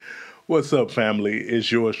What's up, family?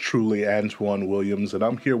 It's yours truly, Antoine Williams, and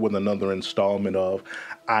I'm here with another installment of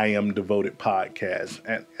I Am Devoted podcast.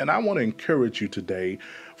 And I want to encourage you today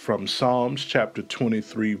from Psalms chapter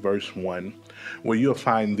 23, verse 1, where you'll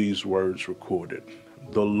find these words recorded.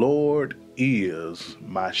 The Lord is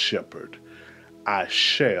my shepherd. I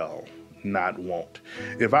shall not want.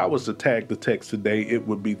 If I was to tag the text today, it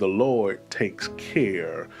would be the Lord takes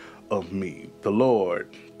care of me. The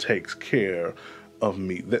Lord takes care of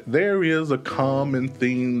me. That there is a common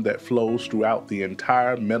theme that flows throughout the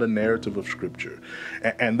entire meta-narrative of Scripture,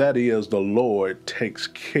 and that is the Lord takes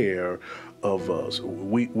care of us.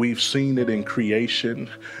 We've seen it in creation.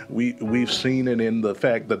 We've seen it in the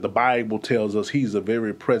fact that the Bible tells us He's a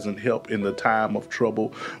very present help in the time of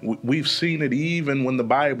trouble. We've seen it even when the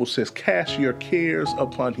Bible says, cast your cares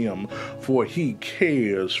upon Him, for He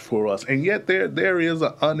cares for us. And yet there is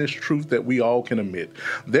an honest truth that we all can admit.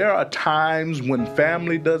 There are times when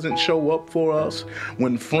family doesn't show up for us,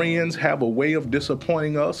 when friends have a way of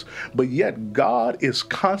disappointing us, but yet God is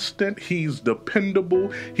constant. He's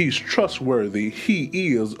dependable. He's trustworthy. He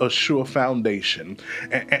is a sure foundation.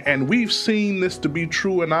 And we've seen this to be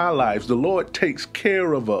true in our lives. The Lord takes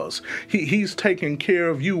care of us. He's taking care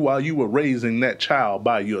of you while you were raising that child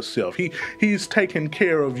by yourself. He's taking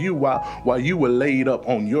care of you while you were laid up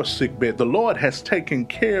on your sick bed. The Lord has taken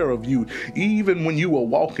care of you even when you were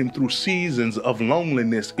walking through seasons of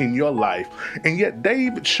loneliness in your life. And yet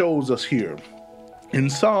David shows us here in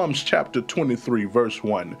Psalms chapter 23, verse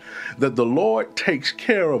 1, that the Lord takes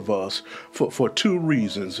care of us for two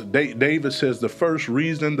reasons. David says the first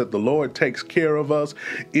reason that the Lord takes care of us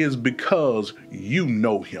is because you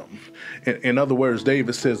know Him. In other words,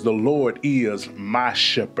 David says the Lord is my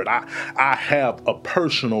shepherd. I have a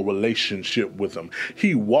personal relationship with Him.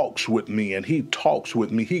 He walks with me and He talks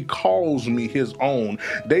with me. He calls me His own.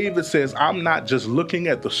 David says I'm not just looking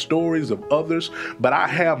at the stories of others, but I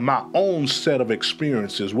have my own set of experiences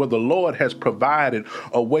where the Lord has provided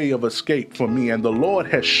a way of escape for me, and the Lord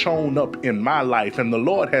has shown up in my life, and the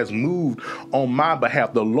Lord has moved on my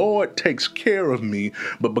behalf. The Lord takes care of me,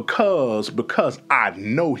 but because I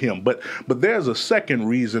know Him. But there's a second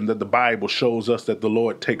reason that the Bible shows us that the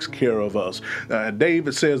Lord takes care of us.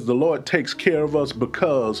 David says the Lord takes care of us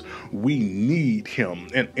because we need Him.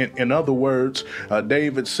 In other words,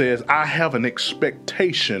 David says, I have an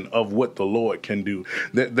expectation of what the Lord can do.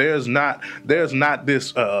 There's not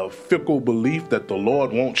this fickle belief that the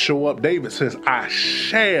Lord won't show up. David says, I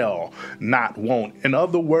shall not want. In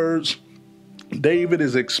other words, David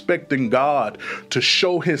is expecting God to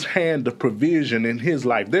show His hand of provision in his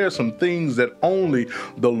life. There are some things that only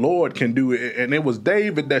the Lord can do. And it was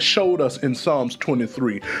David that showed us in Psalms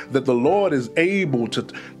 23 that the Lord is able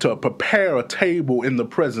to prepare a table in the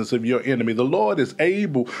presence of your enemy. The Lord is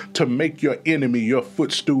able to make your enemy your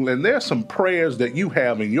footstool. And there's some prayers that you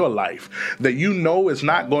have in your life that you know is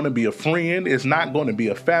not going to be a friend, it's not going to be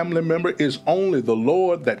a family member. It's only the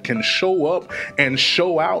Lord that can show up and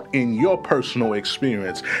show out in your personal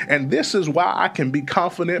experience. And this is why I can be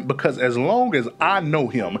confident, because as long as I know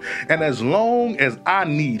Him and as long as I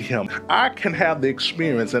need Him, I can have the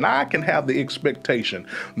experience and I can have the expectation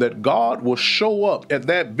that God will show up at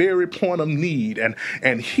that very point of need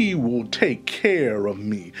and He will take care of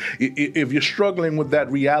me. If you're struggling with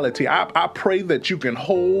that reality, I pray that you can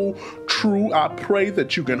hold true. I pray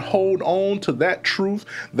that you can hold on to that truth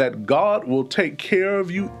that God will take care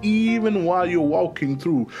of you even while you're walking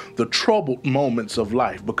through the troubled moments of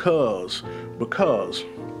life, because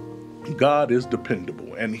God is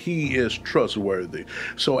dependable and He is trustworthy.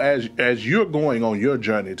 So as you're going on your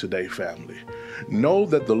journey today, family, know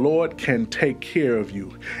that the Lord can take care of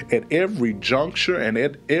you at every juncture and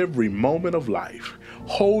at every moment of life.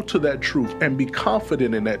 Hold to that truth and be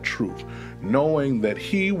confident in that truth, knowing that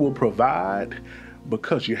He will provide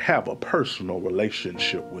because you have a personal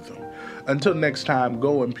relationship with Him. Until next time,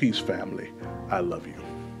 go in peace, family. I love you.